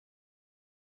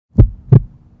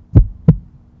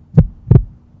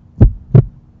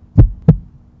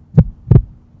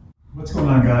What's going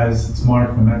on, guys? It's Mark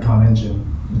from MetCon Engine.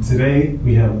 And today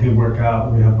we have a good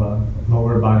workout. We have a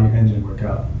lower body engine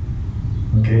workout.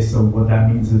 Okay, so what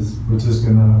that means is we're just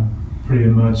gonna pretty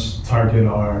much target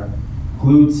our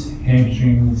glutes,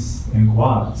 hamstrings, and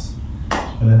quads.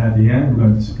 And then at the end, we're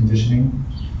going to do some conditioning,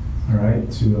 all right,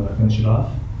 to finish it off.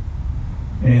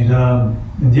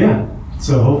 And yeah,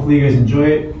 so hopefully you guys enjoy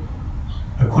it.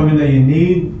 Equipment that you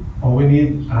need, all we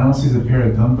need, honestly, is a pair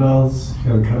of dumbbells. If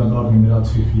you have a kettlebell, bring it out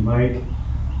too if you like.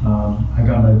 I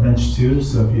got my bench too,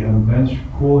 so if you have a bench,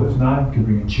 cool. If not, you can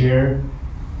bring a chair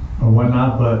or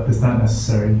whatnot, but it's not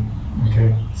necessary,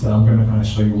 okay? So I'm gonna kind of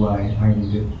show you why I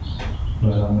need it.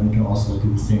 But you can also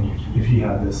do the same if you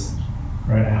have this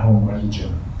right at home or at the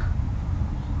gym.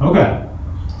 Okay,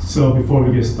 so before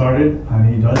we get started,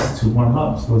 I need us to warm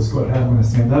up. So let's go ahead, I'm gonna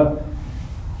stand up.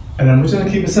 And I'm just gonna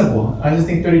keep it simple. I just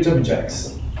need 30 jumping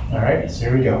jacks. All right, so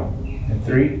here we go. In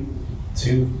 3,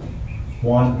 2,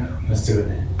 1, let's do it.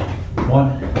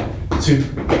 1, 2,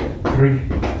 3,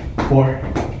 4,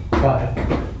 5,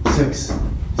 6,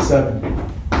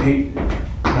 7, 8,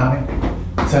 9,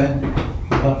 10,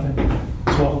 11,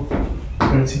 12,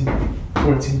 13,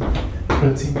 14,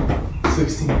 15,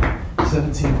 16,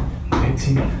 17,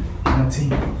 18, 19,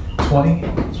 20,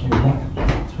 21,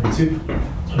 22,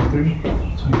 23,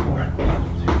 24,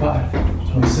 25,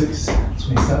 26,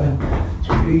 27,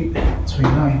 28,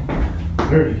 29,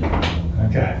 30.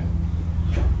 Okay.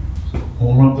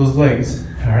 Warm up those legs.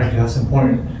 All right, that's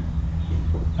important.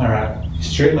 All right,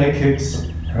 straight leg kicks.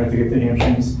 All right, to get the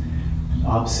hamstrings.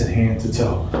 Opposite hand to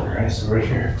toe. All right, so right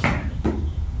here.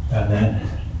 And then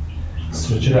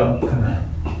switch it up. Kind of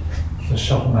just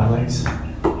shuffle my legs.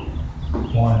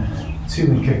 1,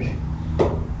 2, and kick.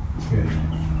 Good.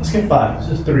 Let's get 5.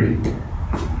 This is 3.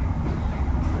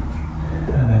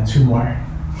 And then 2 more.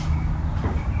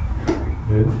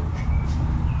 Good.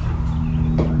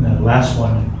 And then last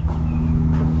one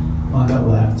on that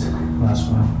left. Last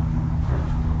one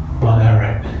on that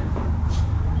right.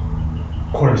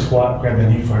 Quarter squat, grab the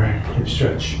knee for a hip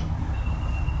stretch.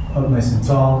 Up nice and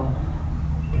tall.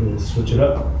 Good. Switch it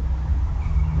up.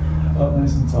 Up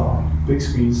nice and tall. Big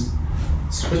squeeze.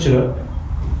 Switch it up.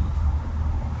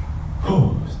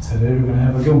 Oh, today we're gonna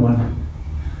have a good one.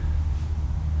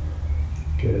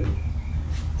 Good.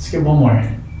 Let's get one more.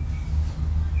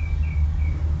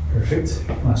 Perfect.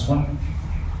 Last one.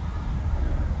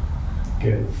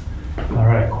 Good. All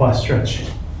right, quad stretch.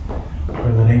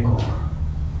 Grab that ankle.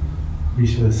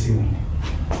 Reach for the ceiling.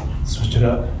 Switch it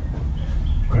up.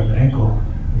 Grab that ankle.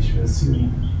 Reach for the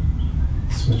ceiling.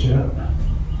 Switch it up.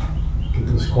 Get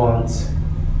those quads.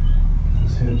 Get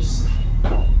those hips.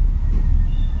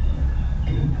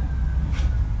 Good.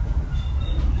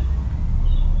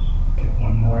 Get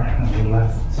one more on the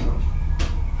left.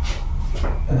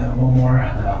 And then one more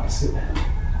on the opposite.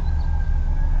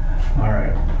 All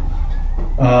right.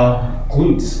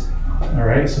 Glutes. All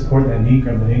right, support that knee,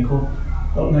 grab the ankle.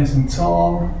 Up nice and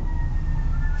tall.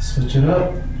 Switch it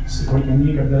up. Support the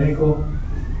knee, grab that ankle.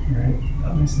 All right,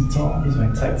 up nice and tall. This is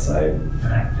my tight side. All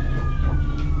right.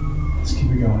 Let's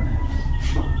keep it going.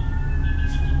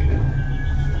 Good.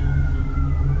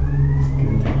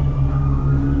 Good.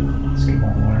 Let's get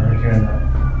one more right here in that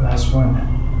last one.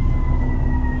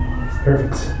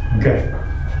 Perfect. Okay.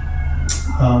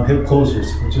 Hip closers.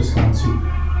 We're just going to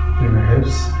bring our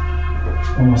hips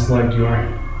almost like you're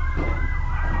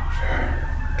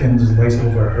getting those legs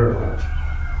over a hurdle.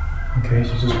 Okay,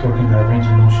 so just working that range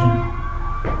of motion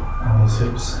on those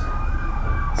hips.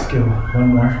 Let's go one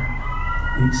more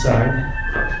each side.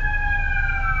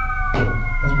 Good.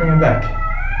 Let's bring it back.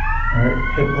 All right,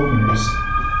 hip openers.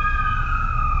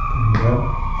 There you go.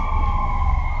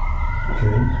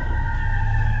 Good.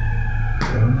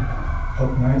 Good.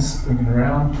 Up nice, bring it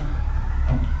around.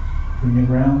 Up, bring it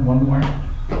around, one more.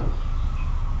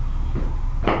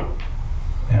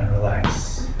 And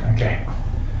relax. Okay.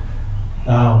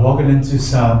 Walking into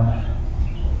some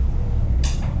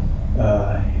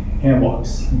hand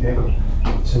walks. Okay.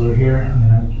 So we're here, I'm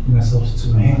gonna bring ourselves to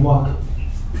a hand walk.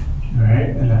 All right,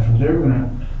 and then from there we're gonna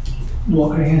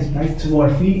walk our hands back to our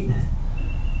feet.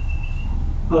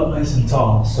 Up nice and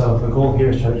tall. So the goal here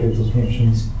is try to get those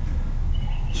hamstrings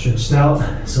stretched out.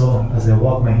 So as I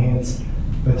walk my hands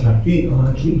back to my feet, I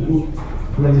want to keep the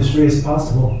legs as straight as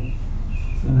possible.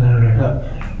 And then right up.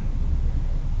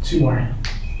 2 more.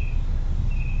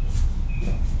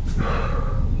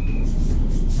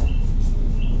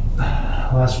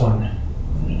 Last one.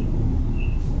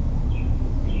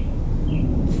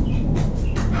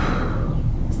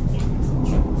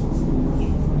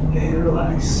 And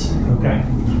relax. Okay.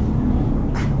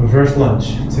 Reverse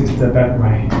lunge. Take a step back,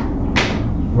 my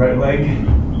right leg.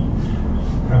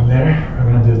 From there,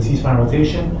 we're gonna do a T-spine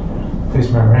rotation. Place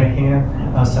my right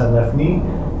hand outside left knee.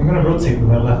 I'm gonna rotate with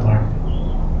my left arm.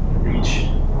 Reach.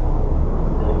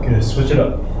 Good, switch it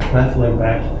up. Left leg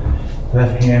back,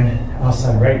 left hand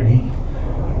outside right knee.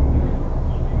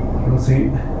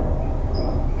 Rotate.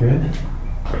 Good.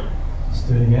 Let's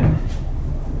do it again.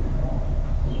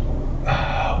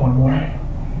 One more.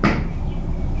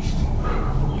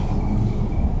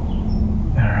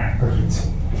 All right, perfect.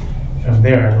 From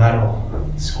there, lateral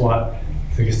squat.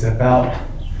 Take a step out.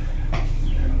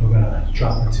 We're gonna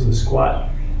drop into the squat.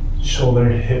 Shoulder,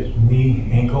 hip, knee,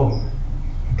 ankle.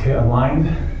 Okay,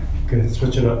 aligned. Good,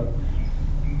 switch it up.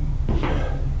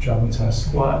 Drop into a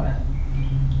squat.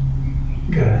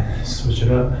 Good, switch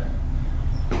it up.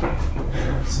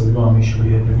 So we wanna make sure we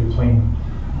hit every plane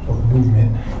of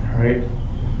movement, all right?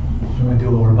 We're gonna do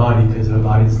lower body because our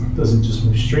body doesn't just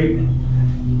move straight,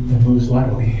 it moves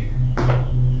laterally.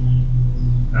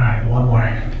 All right, one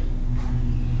more.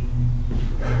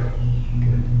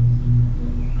 Good.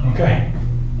 Okay,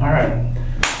 all right,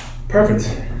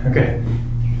 perfect. Okay,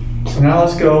 so now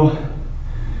let's go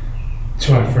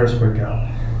to our first workout.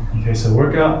 Okay, so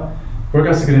workouts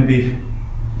are gonna be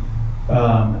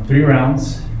 3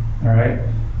 rounds, all right,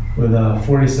 with a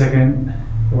 40-second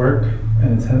work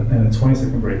and a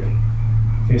 20-second break.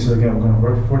 Okay, so again, we're gonna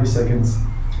work for 40 seconds,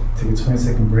 take a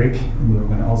 20-second break, and then we're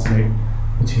gonna alternate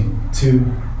between 2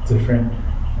 different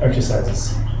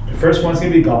exercises. The first one's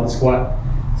gonna be goblet squat.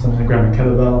 So I'm gonna grab my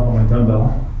kettlebell or my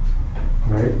dumbbell,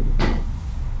 right?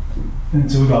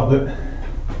 Into a goblet,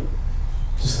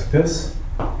 just like this.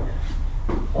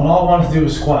 All I want to do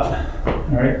is squat, all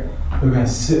right? We're gonna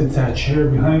sit into that chair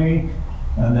behind me,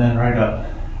 and then right up.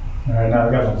 All right, now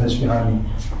I got my bench behind me.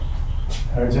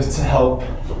 All right, just to help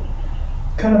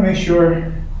kind of make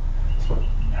sure, all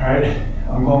right,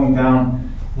 I'm going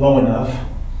down low enough.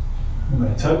 I'm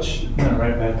gonna touch, and then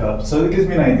right back up. So it gives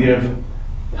me an idea of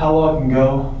how low I can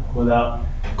go without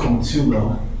going too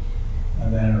low,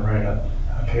 and then right up.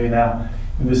 Okay, now,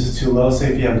 if this is too low,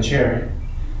 say if you have a chair,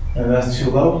 and that's too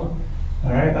low,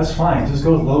 all right, that's fine. Just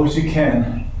go as low as you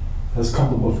can, that's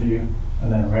comfortable for you,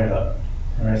 and then right up.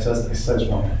 All right, so that's exercise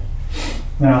 1.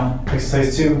 Now,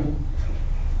 exercise 2,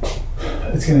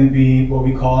 it's gonna be what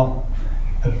we call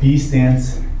a B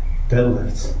stance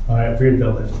deadlift, all right, rear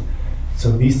deadlift.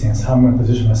 So B stance, how I'm gonna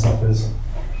position myself is,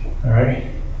 all right,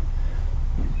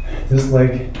 this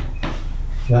leg,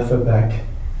 left foot back,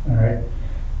 all right.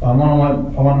 I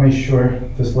want to make sure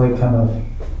this leg kind of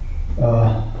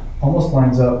almost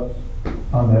lines up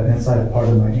on the inside part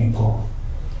of my ankle.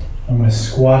 I'm going to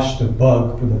squash the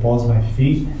bug with the balls of my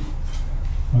feet.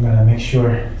 I'm going to make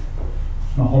sure I'm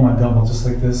going to hold my dumbbell just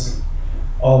like this.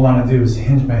 All I want to do is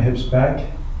hinge my hips back.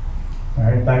 All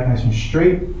right, back nice and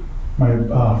straight. My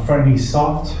front knee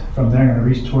soft. From there, I'm going to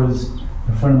reach towards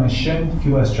the front of my shin.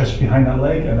 Feel that stretch behind that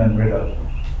leg, and then right up.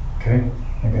 Okay,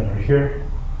 again right here,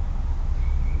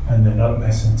 and then up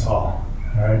nice and tall.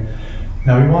 All right.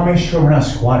 Now we want to make sure we're not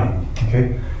squatting.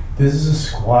 Okay, this is a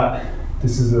squat.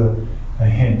 This is a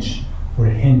hinge.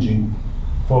 We're hinging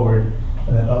forward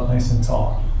and then up nice and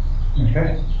tall.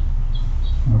 Okay.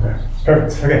 Okay.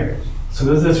 Perfect. Okay. So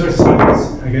those are the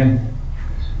exercises. Again,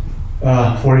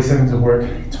 40 seconds of work,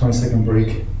 20-second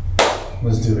break.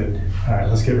 Let's do it. All right.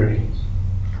 Let's get ready.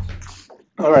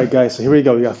 All right, guys. So here we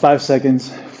go. We got 5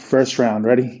 seconds. First round.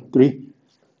 Ready? 3,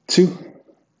 2,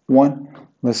 1.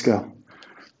 Let's go.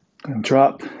 Gonna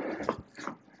drop.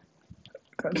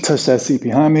 Touch that seat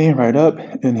behind me, right up,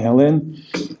 inhale in,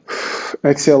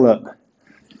 exhale up.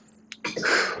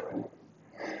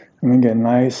 I'm gonna get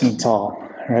nice and tall,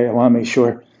 right? I wanna make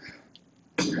sure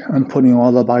I'm putting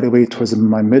all the body weight towards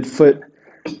my midfoot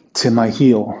to my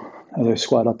heel as I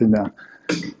squat up and down.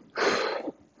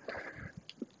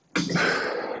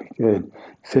 Good,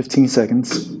 15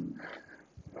 seconds.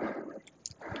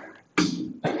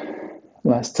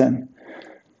 Last 10.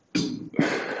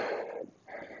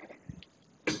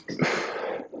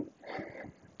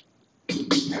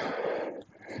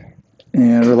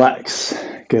 And relax.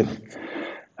 Good.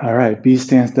 All right, B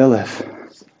stance deadlift.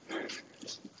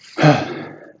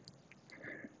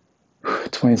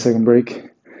 20-second break.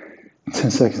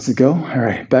 10 seconds to go. All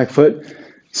right, back foot.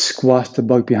 Squash the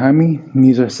bug behind me.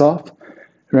 Knees are soft.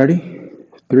 Ready?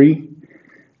 3,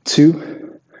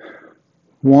 2,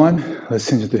 1. Let's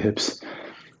hinge at the hips.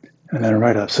 And then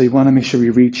right up. So you want to make sure we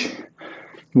reach.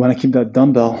 You want to keep that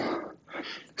dumbbell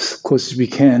as close as we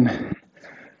can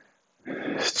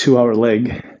to our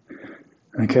leg.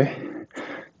 Okay?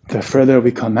 The further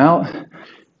we come out,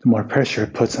 the more pressure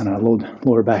it puts on our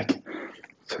lower back.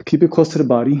 So keep it close to the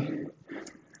body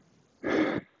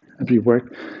as we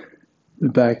work the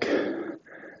back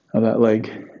of that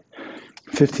leg.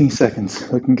 15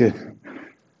 seconds, looking good.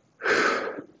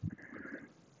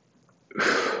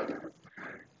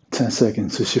 10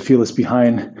 seconds, so you should feel this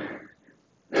behind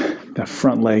that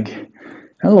front leg. And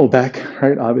a little back,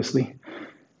 right, obviously.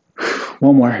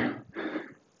 One more,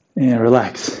 and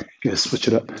relax. Just switch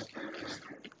it up.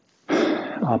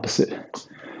 Opposite.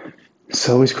 It's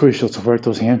always crucial to work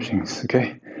those hamstrings,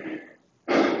 okay?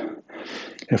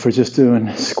 If we're just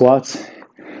doing squats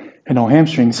and no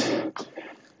hamstrings,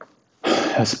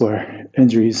 that's where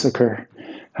injuries occur.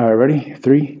 All right, ready?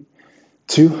 3,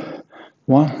 2,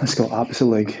 1. Let's go opposite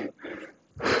leg.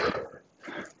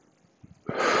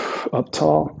 Up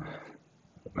tall.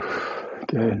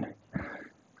 Good.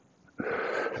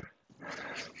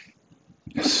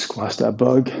 Squash that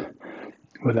bug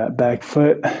with that back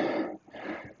foot.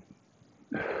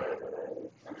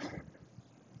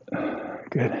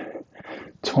 Good.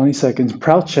 20 seconds.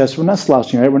 Proud chest. We're not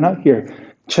slouching, right? We're not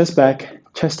here. Chest back,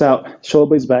 chest out, shoulder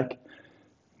blades back.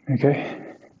 Okay.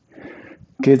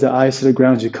 Gaze the eyes to the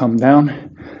ground as you come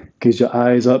down. Gaze your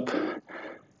eyes up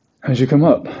as you come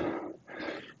up.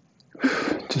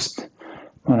 Just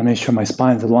want to make sure my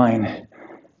spine's aligned,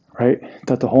 right?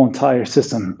 That the whole entire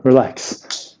system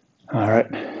relax. All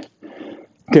right.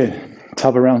 Good.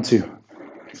 Top of round 2.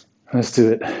 Let's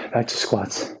do it. Back to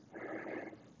squats.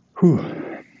 Whew.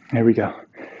 There we go.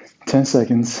 10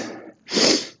 seconds.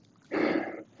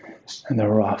 And then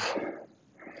we're off.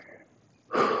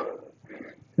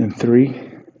 In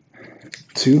 3,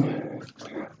 2,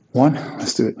 1.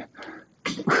 Let's do it.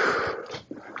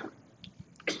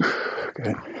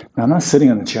 Good. Now I'm not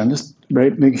sitting on the chair. I'm just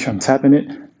making sure I'm tapping it.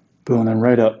 Boom, then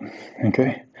right up.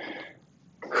 Okay.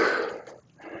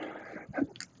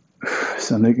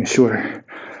 So I'm making sure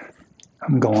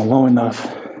I'm going low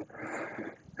enough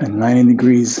and 90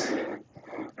 degrees,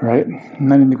 right?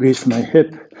 90 degrees from my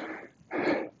hip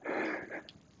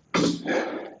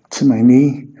to my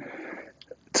knee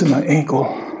to my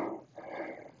ankle.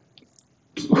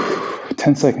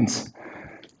 10 seconds.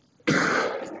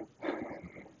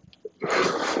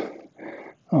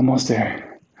 Almost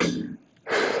there.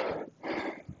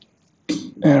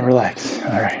 And relax.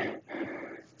 All right.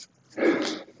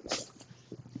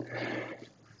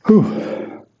 Whew.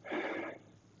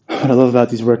 What I love about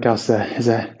these workouts is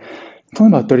that it's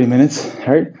only about 30 minutes,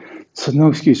 right? So no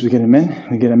excuse. We get them in,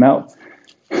 we get them out,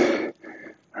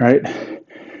 right?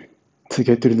 To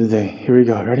get through the day. Here we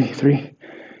go. Ready? 3,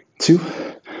 2,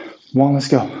 1. Let's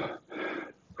go.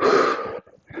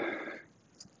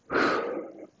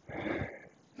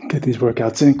 Get these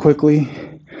workouts in quickly.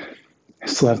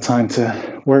 Still have time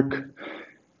to work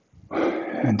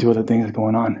and do other things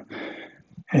going on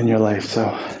in your life.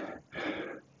 So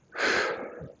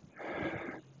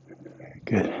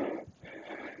good.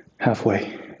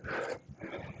 Halfway.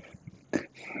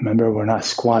 Remember, we're not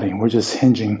squatting. We're just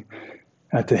hinging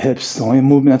at the hips. The only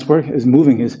movement that's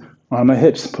moving is on my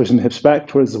hips, pushing the hips back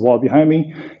towards the wall behind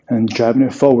me and driving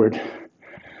it forward.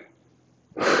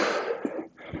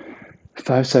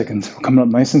 5 seconds. We're coming up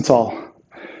nice and tall.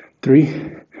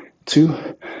 3,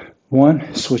 2,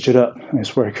 1. Switch it up.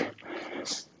 Nice work.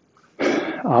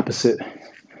 Opposite.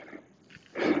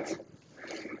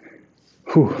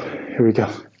 Whew. Here we go.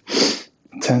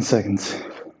 10 seconds.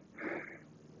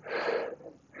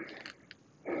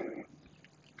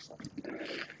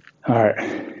 All right.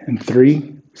 In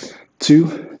 3,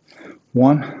 2,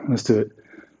 1. Let's do it.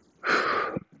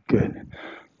 Good.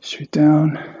 Straight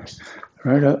down.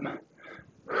 Right up.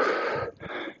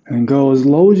 And go as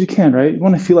low as you can, right? You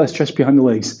want to feel that stretch behind the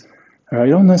legs. All right,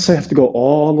 you don't necessarily have to go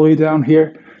all the way down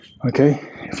here, okay?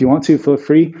 If you want to, feel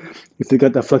free. If you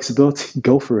got that flexibility,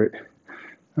 go for it,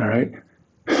 all right?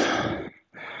 A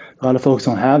lot of folks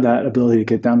don't have that ability to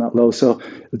get down that low, so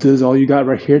if this is all you got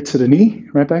right here to the knee,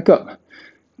 right back up.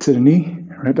 To the knee,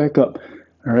 right back up,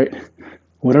 all right?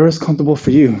 Whatever is comfortable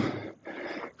for you,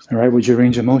 all right, with your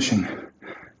range of motion,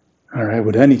 all right,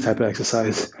 with any type of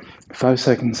exercise. 5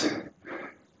 seconds.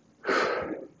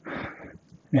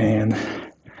 And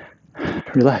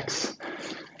relax.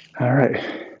 All right.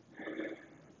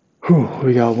 Whew,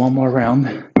 we got one more round.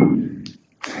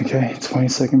 Okay,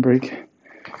 20-second break.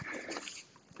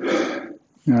 All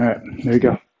right, there we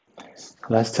go.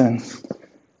 Last 10,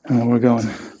 and then we're going.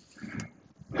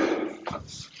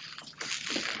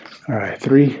 All right,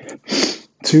 3,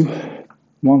 2,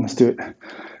 1. Let's do it.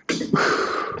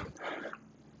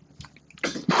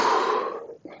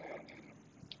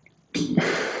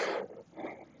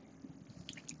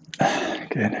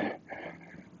 Good.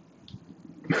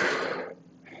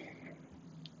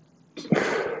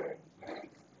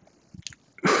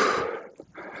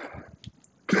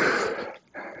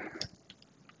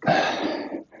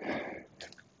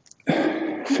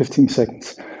 15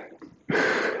 seconds.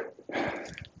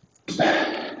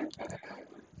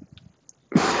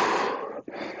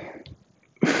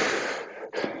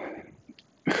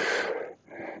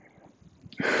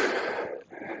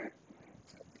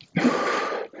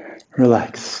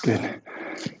 Relax, good.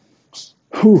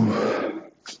 Whew.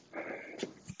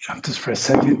 Jump this for a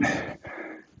second.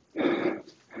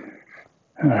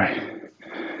 All right.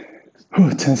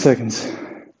 Whew, 10 seconds.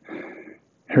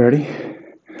 You ready?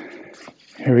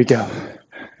 Here we go.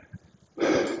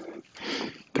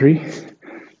 3,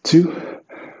 2,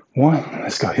 1.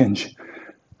 Let's go. Hinge.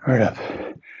 Right up.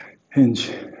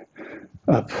 Hinge.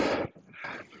 Up.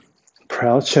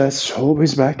 Proud chest,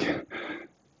 shoulders back.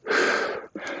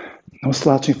 No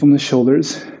slouching from the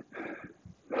shoulders.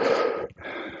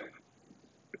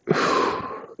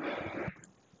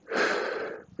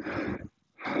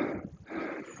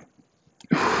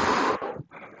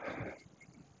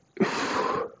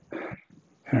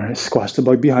 All right, squash the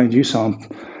bug behind you. So I'm,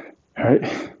 all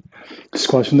right,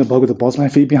 squashing the bug with the balls of my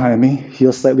feet behind me.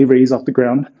 Heels slightly raised off the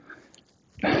ground.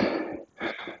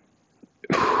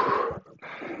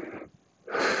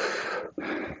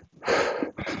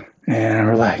 And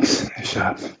relax. Nice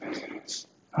job.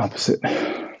 Opposite.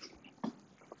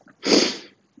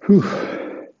 Whew.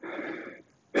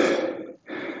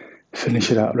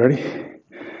 Finish it out. Ready?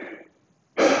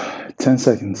 10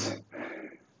 seconds.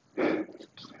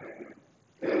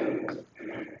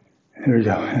 Here we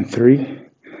go. And 3,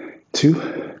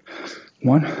 2,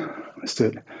 1. Let's do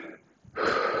it.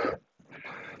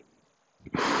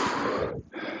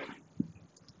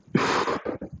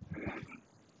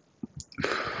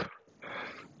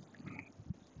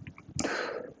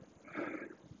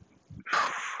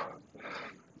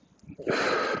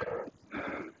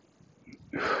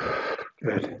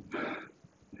 Good.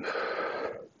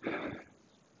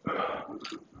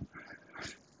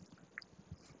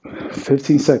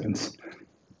 "15 seconds.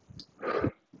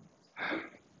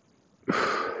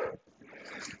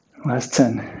 Last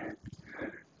 10.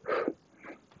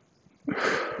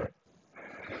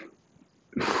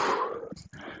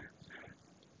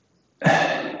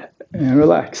 And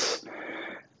relax.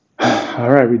 All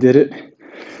right, we did it.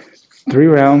 3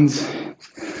 rounds.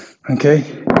 Okay.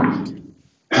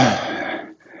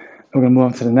 We're gonna move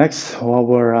on to the next. While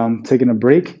we're taking a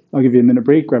break, I'll give you a minute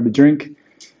break, grab a drink.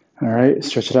 All right,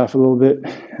 stretch it out for a little bit,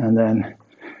 and then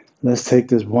let's take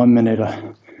this 1 minute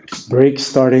break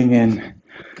starting in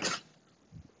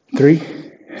 3,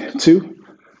 2,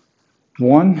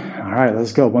 1. All right,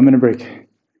 let's go. 1 minute break.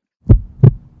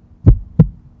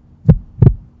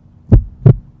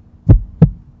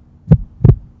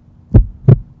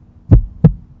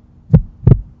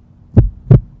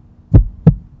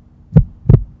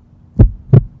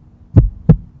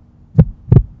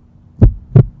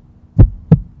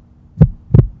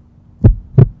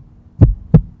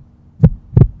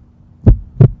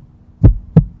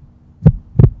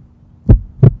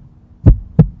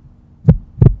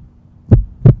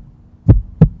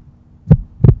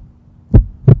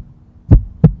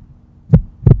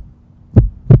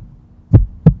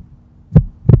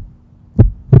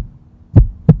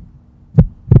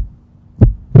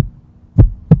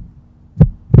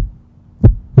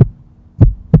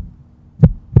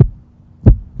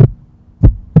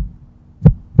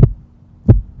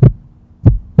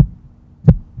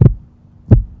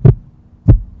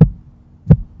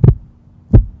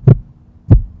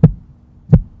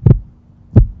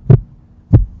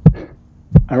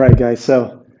 All right, guys,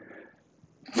 so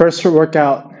first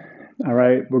workout, all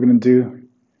right, we're going to do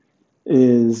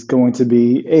is going to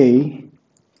be a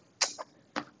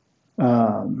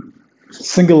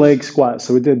single leg squat.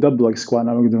 So we did a double leg squat.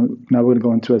 Now we're going to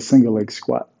go into a single leg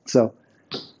squat. So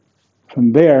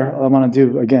from there, all I want to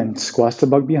do, again, squash the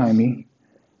bug behind me.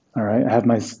 All right, I have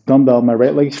my dumbbell, my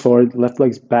right leg's forward, left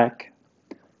leg's back.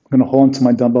 I'm going to hold onto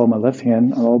my dumbbell in my left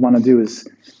hand. All I want to do is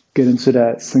get into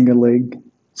that single leg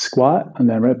squat and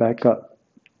then right back up.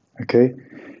 Okay.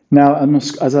 Now,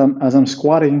 as I'm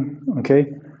squatting,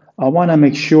 okay, I want to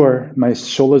make sure my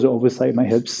shoulders are oversight my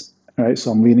hips. All right, so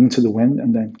I'm leaning to the wind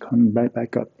and then coming right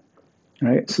back up. All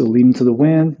right, so leaning to the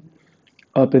wind,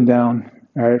 up and down.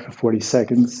 All right, for 40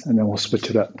 seconds, and then we'll switch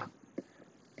it up.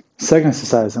 Second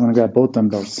exercise, I'm going to grab both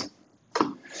dumbbells.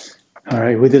 All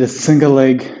right, we did a single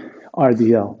leg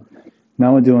RDL.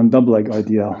 Now we're doing double leg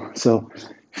RDL. So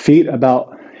feet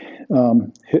about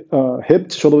hip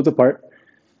to shoulder width apart.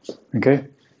 Okay.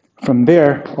 From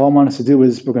there, all I want us to do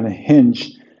is we're going to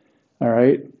hinge. All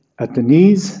right, at the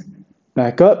knees,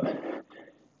 back up,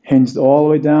 hinged all the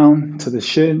way down to the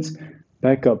shins,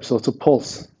 back up. So it's a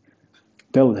pulse,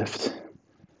 deadlift.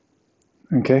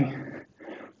 Okay,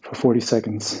 for 40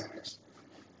 seconds.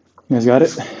 You guys got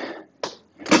it?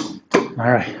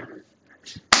 All right.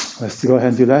 Let's go ahead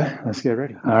and do that. Let's get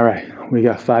ready. All right. We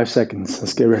got 5 seconds.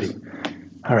 Let's get ready.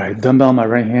 All right. Dumbbell in my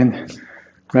right hand.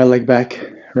 Right leg back.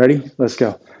 Ready? Let's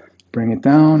go. Bring it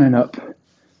down and up.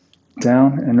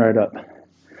 Down and right up.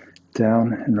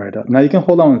 Down and right up. Now you can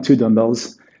hold on with 2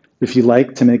 dumbbells if you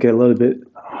like to make it a little bit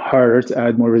harder to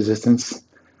add more resistance.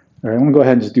 All right. I'm going to go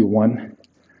ahead and just do 1.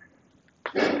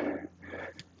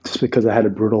 Just because I had a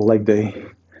brutal leg day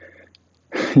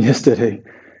yesterday.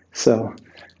 So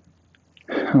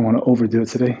I don't want to overdo it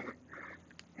today.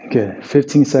 Good.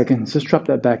 15 seconds. Just drop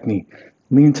that back knee.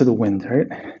 Lean to the wind, right?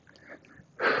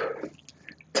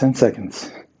 10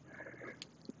 seconds.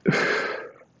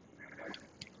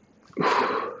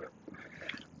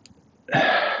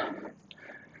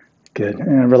 Good.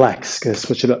 And relax. Good.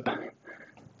 Switch it up.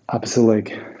 Opposite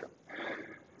leg.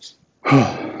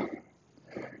 All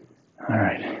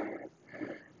right.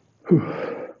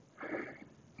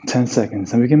 10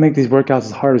 seconds. And we can make these workouts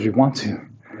as hard as we want to.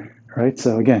 Right?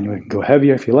 So again, you can go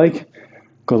heavier if you like.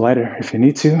 Go lighter if you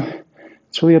need to.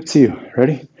 It's really up to you.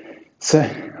 Ready?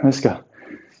 Set. Let's go. All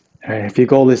right. If your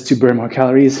goal is to burn more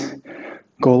calories,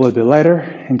 go a little bit lighter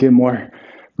and get more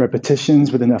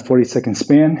repetitions within that 40-second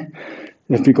span.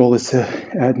 If your goal is to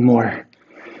add more,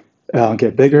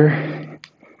 get bigger,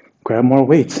 grab more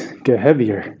weight, get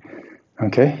heavier.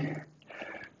 Okay?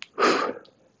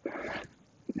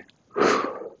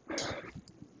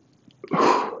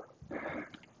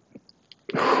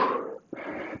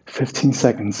 15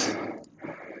 seconds.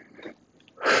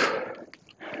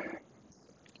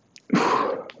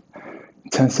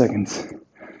 10 seconds.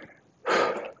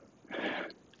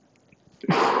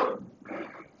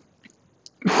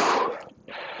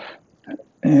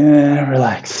 And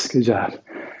relax. Good job.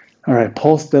 All right,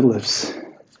 pulse deadlifts.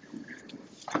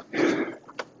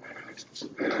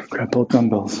 Grab both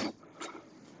dumbbells.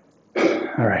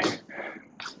 All right.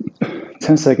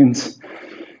 10 seconds.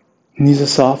 Knees are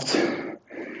soft.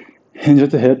 Hinge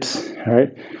at the hips. All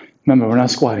right. Remember, we're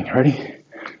not squatting. Ready?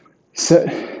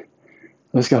 Set.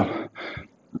 Let's go.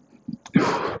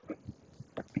 Yeah,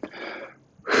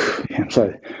 I'm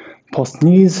sorry. Pulse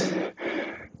knees.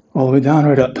 All the way down,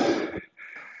 right up.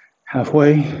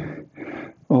 Halfway.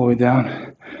 All the way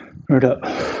down, right up.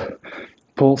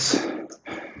 Pulse.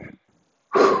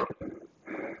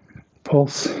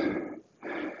 Pulse.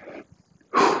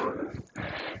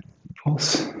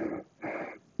 Pulse.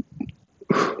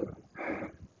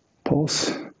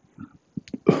 Pulse.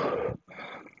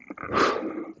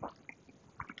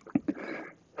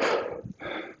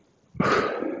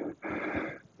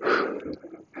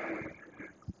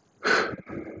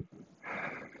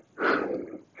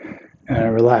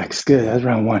 And relax. Good. That's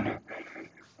round 1.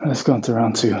 Let's go into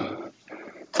round 2.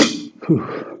 Whew.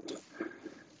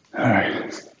 All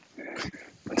right.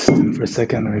 Let's do it for a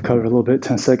second. Recover a little bit.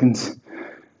 10 seconds.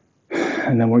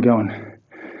 And then we're going.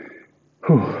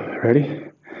 Whew. Ready?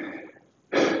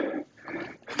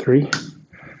 3,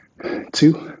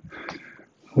 2,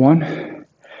 1.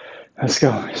 Let's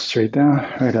go. Straight down,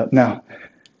 right up. Now,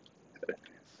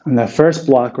 on that first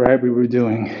block, right, we were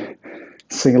doing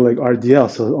single leg RDL,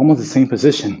 so almost the same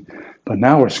position. But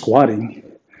now we're squatting.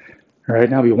 Right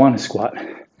now we want to squat.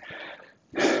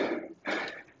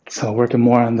 So working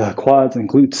more on the quads and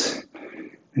glutes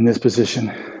in this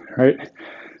position, right?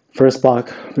 First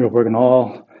block, we were working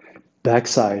all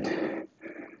backside.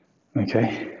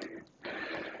 Okay.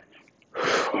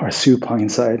 Our supine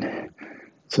side.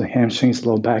 So hamstrings,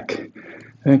 low back,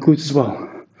 and glutes as well.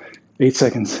 8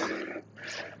 seconds.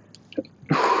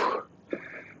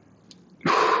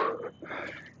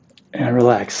 And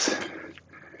relax.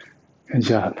 Good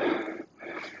job.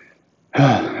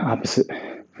 Opposite.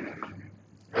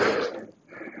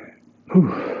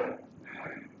 Whew.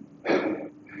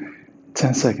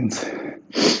 10 seconds.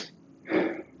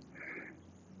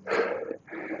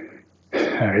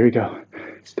 All right, here we go.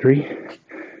 3,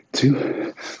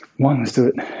 2, 1. Let's do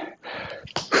it.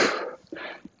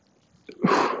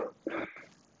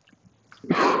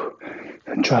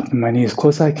 I'm dropping my knees as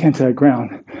close as I can to the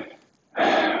ground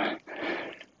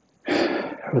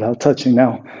without touching.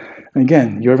 Now,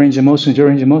 again, your range of motion is your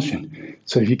range of motion.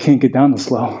 So if you can't get down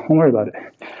this low, don't worry about it.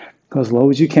 Go as low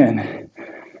as you can.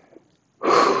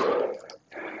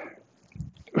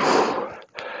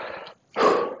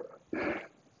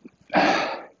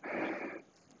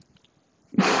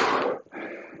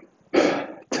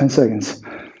 10 seconds.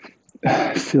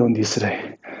 Feeling these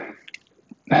today.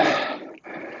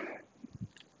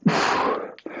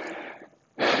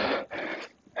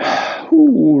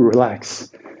 Ooh,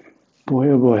 relax. Boy,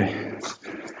 oh boy.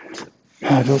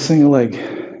 I feel single leg.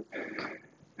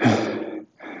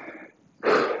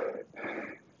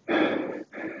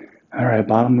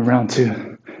 bottom of round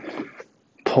 2.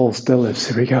 Pulse deadlifts.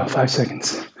 Here we go. 5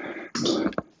 seconds.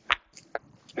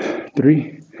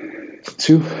 3,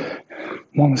 2,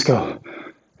 1. Let's go.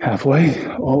 Halfway,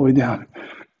 all the way down.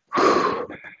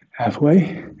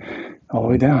 Halfway, all the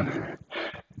way down.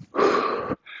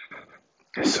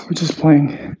 Okay, so we're just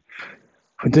playing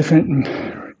with different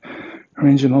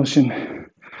range of motion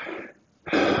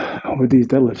with these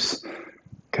deadlifts.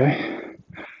 Okay.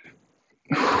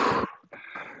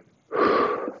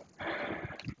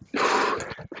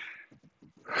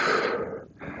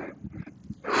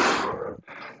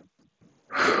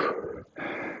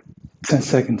 10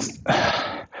 seconds.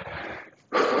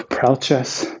 Proud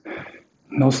chest,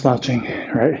 no slouching,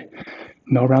 right?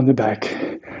 No rounded back.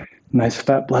 Nice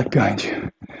fat black behind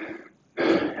you.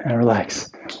 And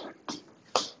relax.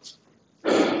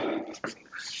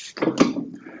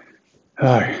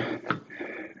 All right.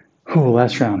 Ooh,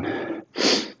 last round.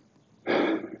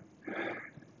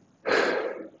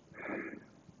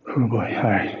 Oh boy. All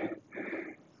right.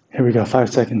 Here we go.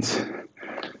 5 seconds.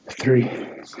 3,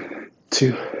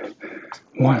 2,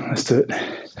 1. Let's do it.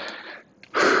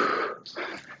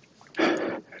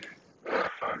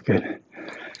 Good.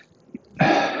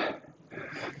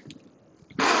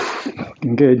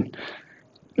 Looking good.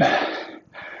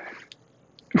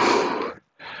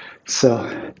 So,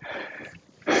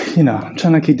 I'm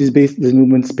trying to keep these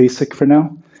movements basic for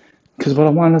now, because what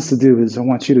I want us to do is, I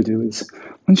want you to do is,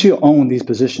 once you own these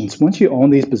positions,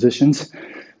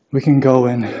 we can go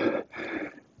and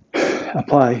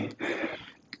apply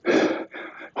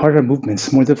harder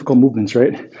movements, more difficult movements,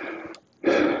 right?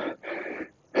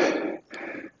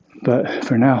 But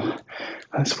for now,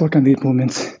 let's work on these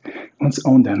movements. Let's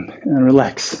own them and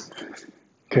relax.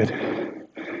 Good.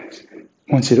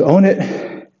 Once you own it,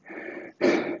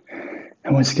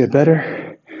 and once you get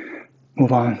better,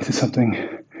 move on to something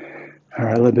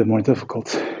a little bit more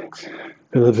difficult, a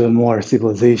little bit more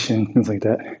stabilization, things like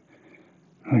that.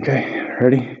 Okay,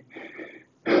 ready?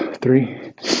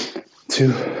 3,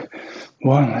 2,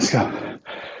 1, let's go.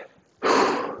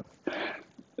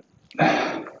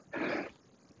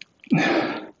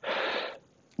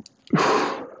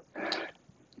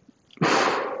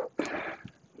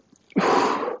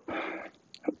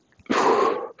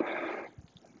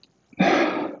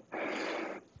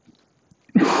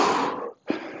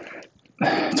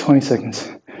 20 seconds.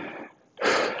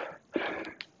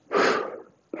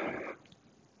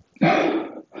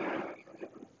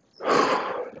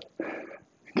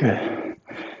 Good.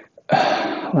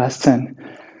 Last 10.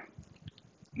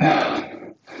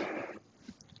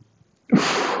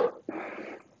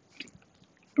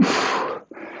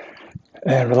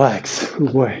 And relax.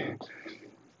 Oh boy.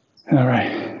 All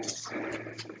right.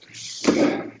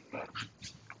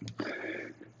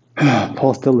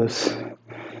 Pulse deadlifts.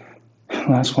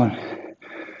 Last one.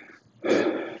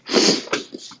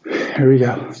 Here we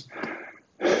go.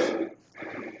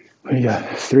 We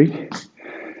got 3,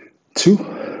 2,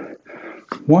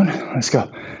 1. Let's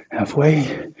go.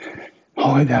 Halfway,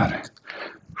 all the way down.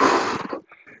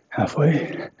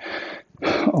 Halfway,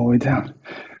 all the way down.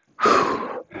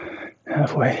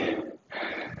 Halfway,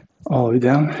 all the way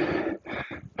down.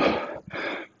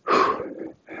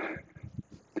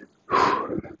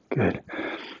 Good.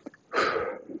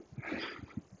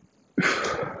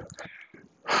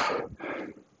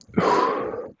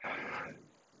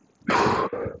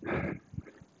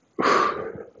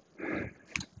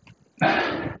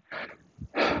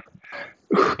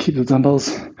 Keep the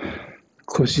dumbbells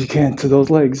close as you can to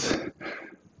those legs.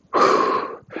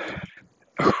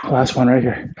 Last one right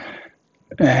here.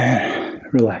 And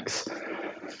relax.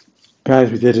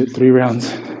 Guys, we did it. 3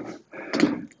 rounds.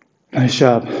 Nice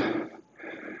job.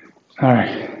 All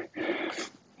right.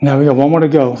 Now we got 1 more to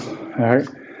go. All right.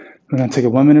 We're going to take a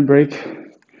 1-minute break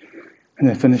and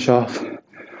then finish off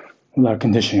with our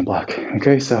conditioning block.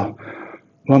 Okay, so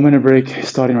 1-minute break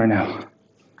starting right now.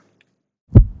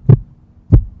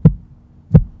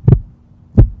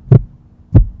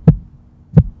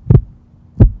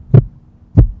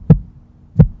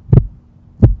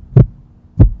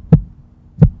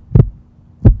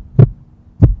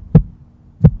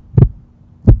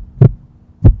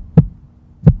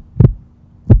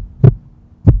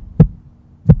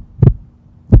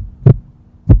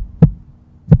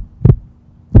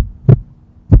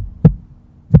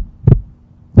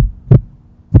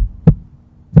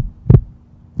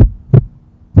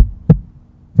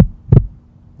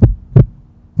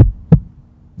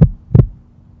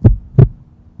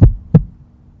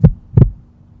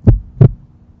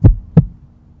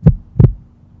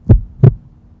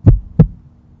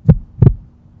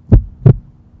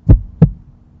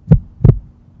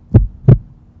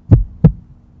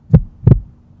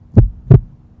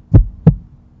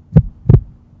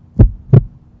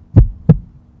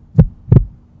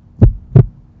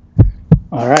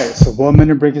 All right, so 1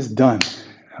 minute break is done.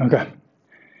 Okay.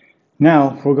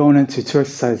 Now we're going into 2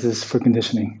 exercises for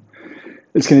conditioning.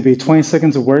 It's going to be 20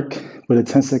 seconds of work with a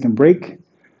 10-second break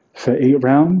for 8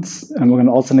 rounds, and we're going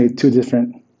to alternate 2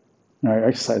 different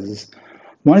exercises.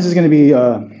 One is just going to be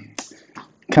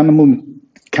counter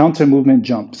movement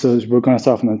jump. So we're going to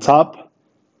start from the top,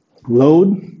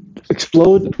 load,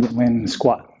 explode, land, and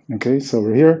squat. Okay, so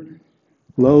we're here,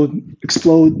 load,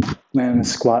 explode, land, and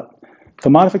squat. For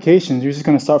modifications, you're just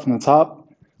going to start from the top,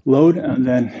 load, and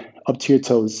then up to your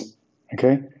toes.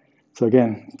 Okay, so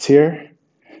again, it's here,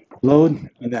 load,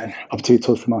 and then up to your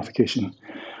toes for modification.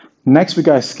 Next, we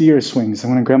got skier swings. I'm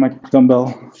going to grab my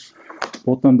dumbbell,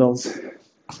 both dumbbells,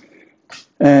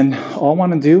 and all I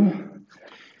want to do,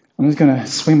 I'm just going to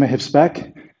swing my hips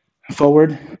back,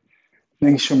 forward,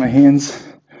 making sure my hands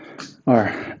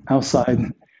are outside,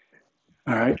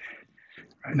 all right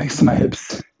next to my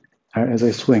hips, all right, as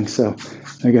I swing. So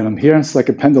again, I'm here, it's like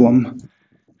a pendulum,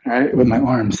 all right, with my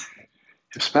arms,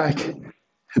 hips back,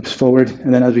 hips forward,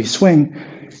 and then as we swing,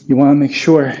 you want to make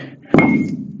sure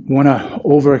we want to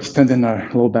overextend in our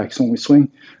low back. So when we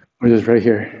swing, we're just right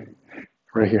here.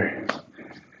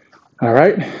 All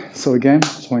right, so again,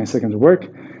 20 seconds of work,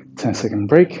 10-second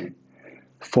break,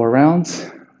 4 rounds.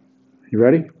 You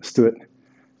ready? Let's do it.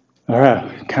 All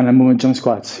right, counter movement jump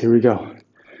squats. Here we go.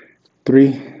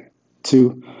 3,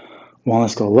 2, 1,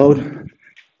 let's go. Load,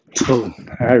 explode.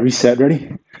 All right, reset,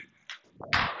 ready?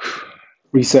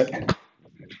 Reset.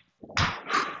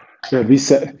 Good,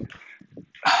 reset.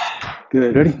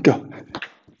 Good, ready? Go.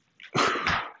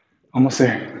 Almost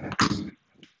there.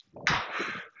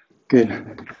 Good.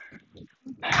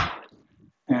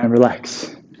 And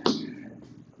relax.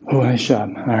 Oh, nice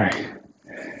job. All right.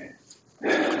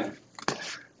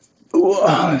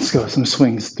 Let's go. Some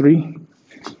swings. 3,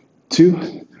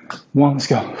 2, 1. Let's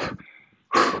go.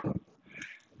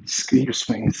 Skier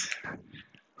swings.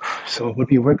 So what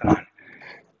are you working on?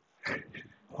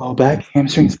 Low back,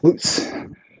 hamstrings, glutes.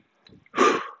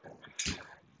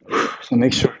 So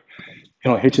make sure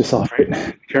you don't hit yourself, right?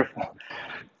 Be careful.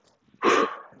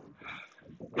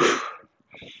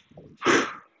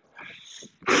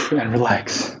 And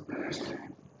relax.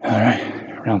 All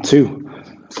right, round 2.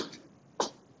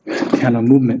 Counter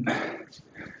movement.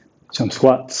 Jump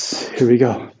squats. Here we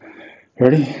go.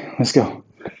 Ready? Let's go.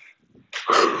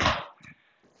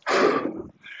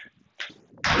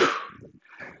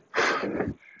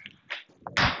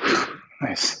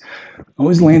 Nice.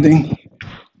 Always landing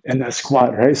in that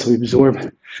squat, right? So we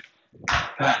absorb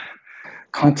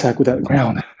contact with that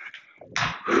ground.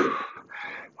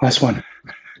 Last one.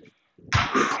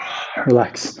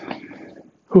 Relax.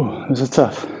 Whew, this is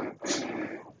tough.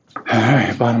 All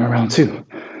right, bottom of round 2.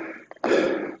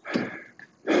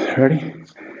 Ready?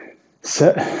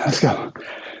 Set. Let's go.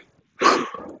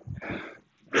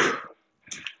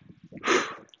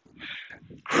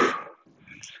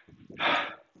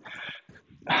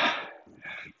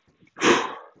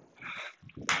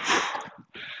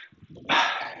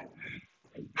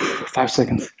 5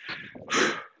 seconds.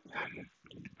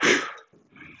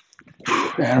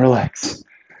 And relax.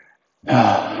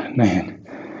 Oh, man.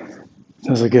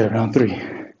 Those are good. Round 3.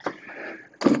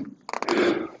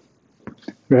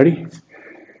 Ready?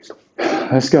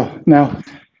 Let's go. Now,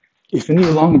 if you need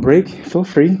a long break, feel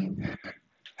free. And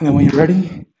then when you're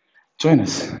ready, join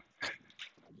us.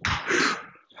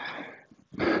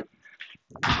 Okay,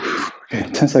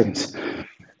 10 seconds.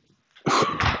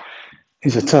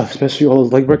 These are tough, especially all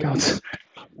those leg workouts,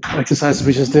 exercises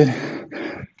we just did.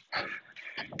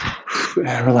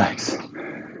 And relax.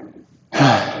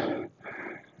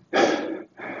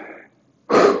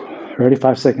 Ready?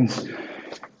 5 seconds.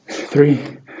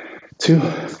 3, 2,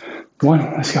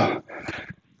 1. Let's go.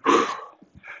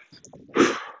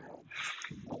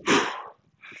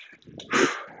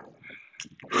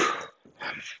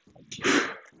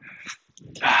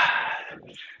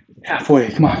 Halfway.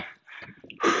 Come on.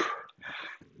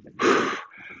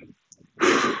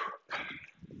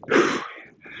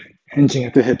 Hinging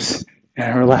at the hips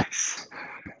and relax.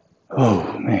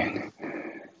 Oh man.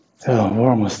 Oh, we're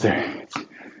almost there.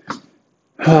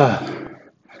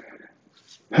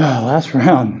 Last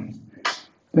round.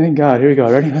 Thank God. Here we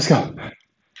go. Ready? Let's go.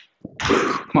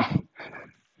 Come on.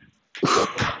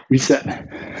 Reset.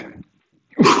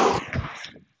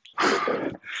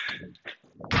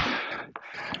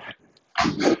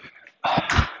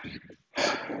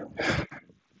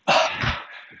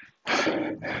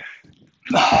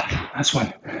 Last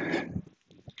one.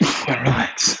 And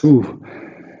relax. Ooh.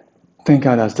 Thank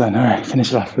God that's done. All right,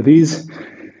 finish it off with these.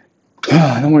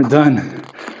 Then we're done.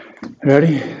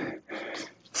 Ready?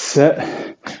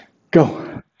 Set.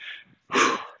 Go.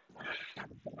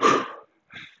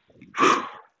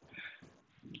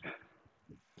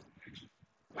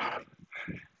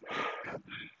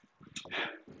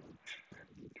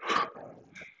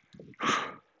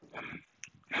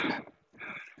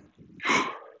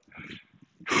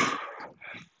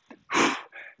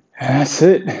 That's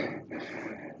it.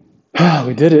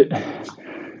 We did it.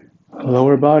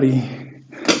 Lower body,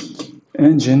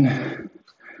 engine,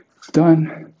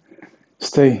 done.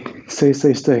 Stay.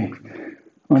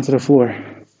 Onto the floor.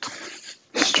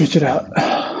 Stretch it out.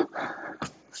 All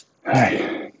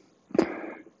right.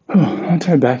 I'll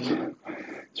turn back.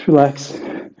 Just relax.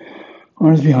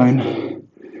 Arms behind.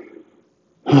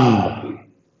 All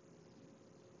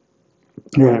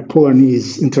right, pull our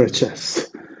knees into our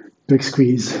chest. Big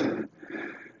squeeze.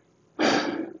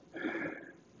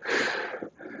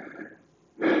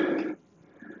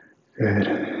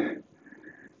 Good.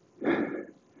 All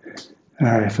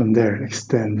right, from there,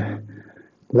 extend.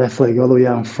 Left leg all the way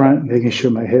out in front, making sure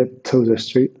my hip, toes are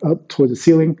straight up towards the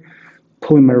ceiling.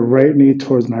 Pulling my right knee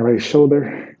towards my right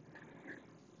shoulder.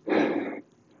 And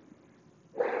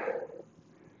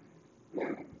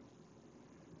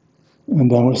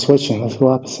then we're switching. Let's go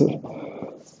opposite.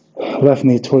 Left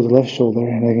knee towards the left shoulder,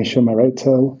 and making sure my right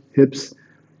toe, hips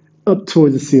up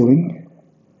towards the ceiling.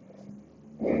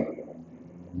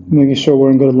 Making sure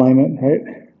we're in good alignment, right?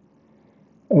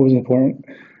 Always important.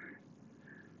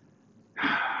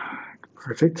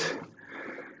 Perfect.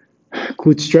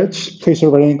 Glute stretch. Place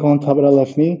your right ankle on top of that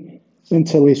left knee.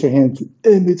 Interlace your hands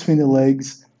in between the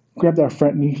legs. Grab that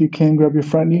front knee. If you can, grab your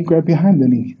front knee. Grab behind the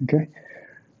knee, okay?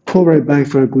 Pull right back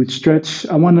for a glute stretch.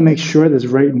 I want to make sure this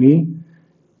right knee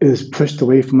is pushed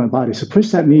away from my body. So push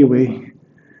that knee away,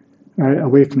 all right,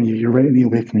 away from you, your right knee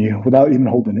away from you, without even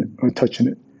holding it or touching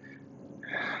it.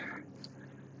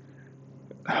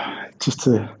 Just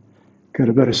to get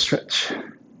a better stretch.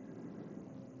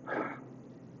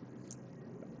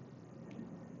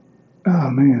 Oh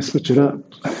man, switch it up.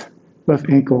 Left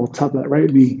ankle, top of that right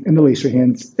knee, interlace your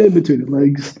hands in between the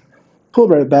legs. Pull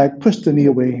right back, push the knee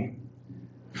away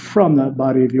from that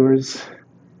body of yours.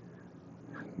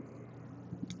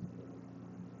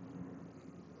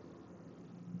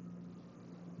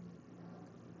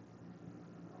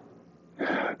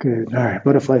 Good. All right,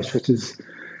 butterfly stretches.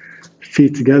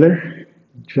 Feet together.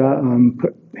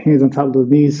 Put hands on top of those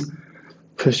knees.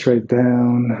 Push right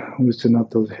down. Loosen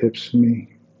up those hips for me.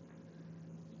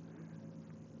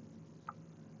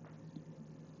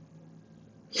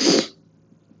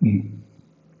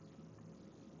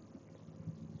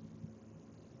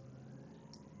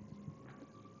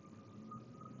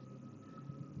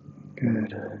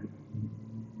 Good.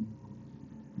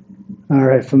 All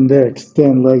right, from there,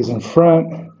 extend legs in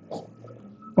front,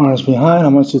 arms behind. I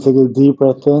want you to take a deep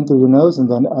breath in through your nose, and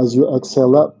then as you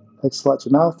exhale up, exhale out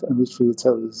your mouth and reach for your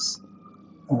toes.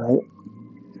 All right.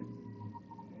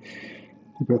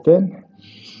 Deep breath in.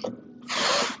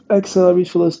 Exhale, reach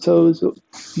for those toes. Oh,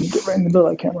 you get right in the middle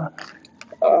of that camera.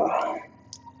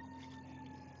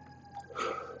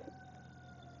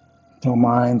 Don't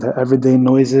mind the everyday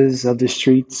noises of the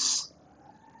streets,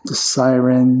 the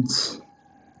sirens,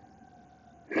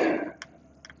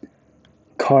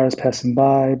 cars passing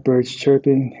by, birds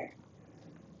chirping.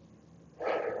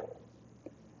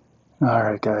 All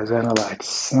right, guys, and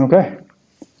relax. Okay,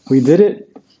 we did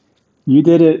it. You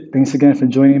did it. Thanks again for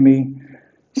joining me.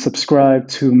 Subscribe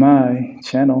to my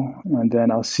channel, and then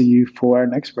I'll see you for our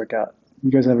next workout. You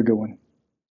guys have a good one.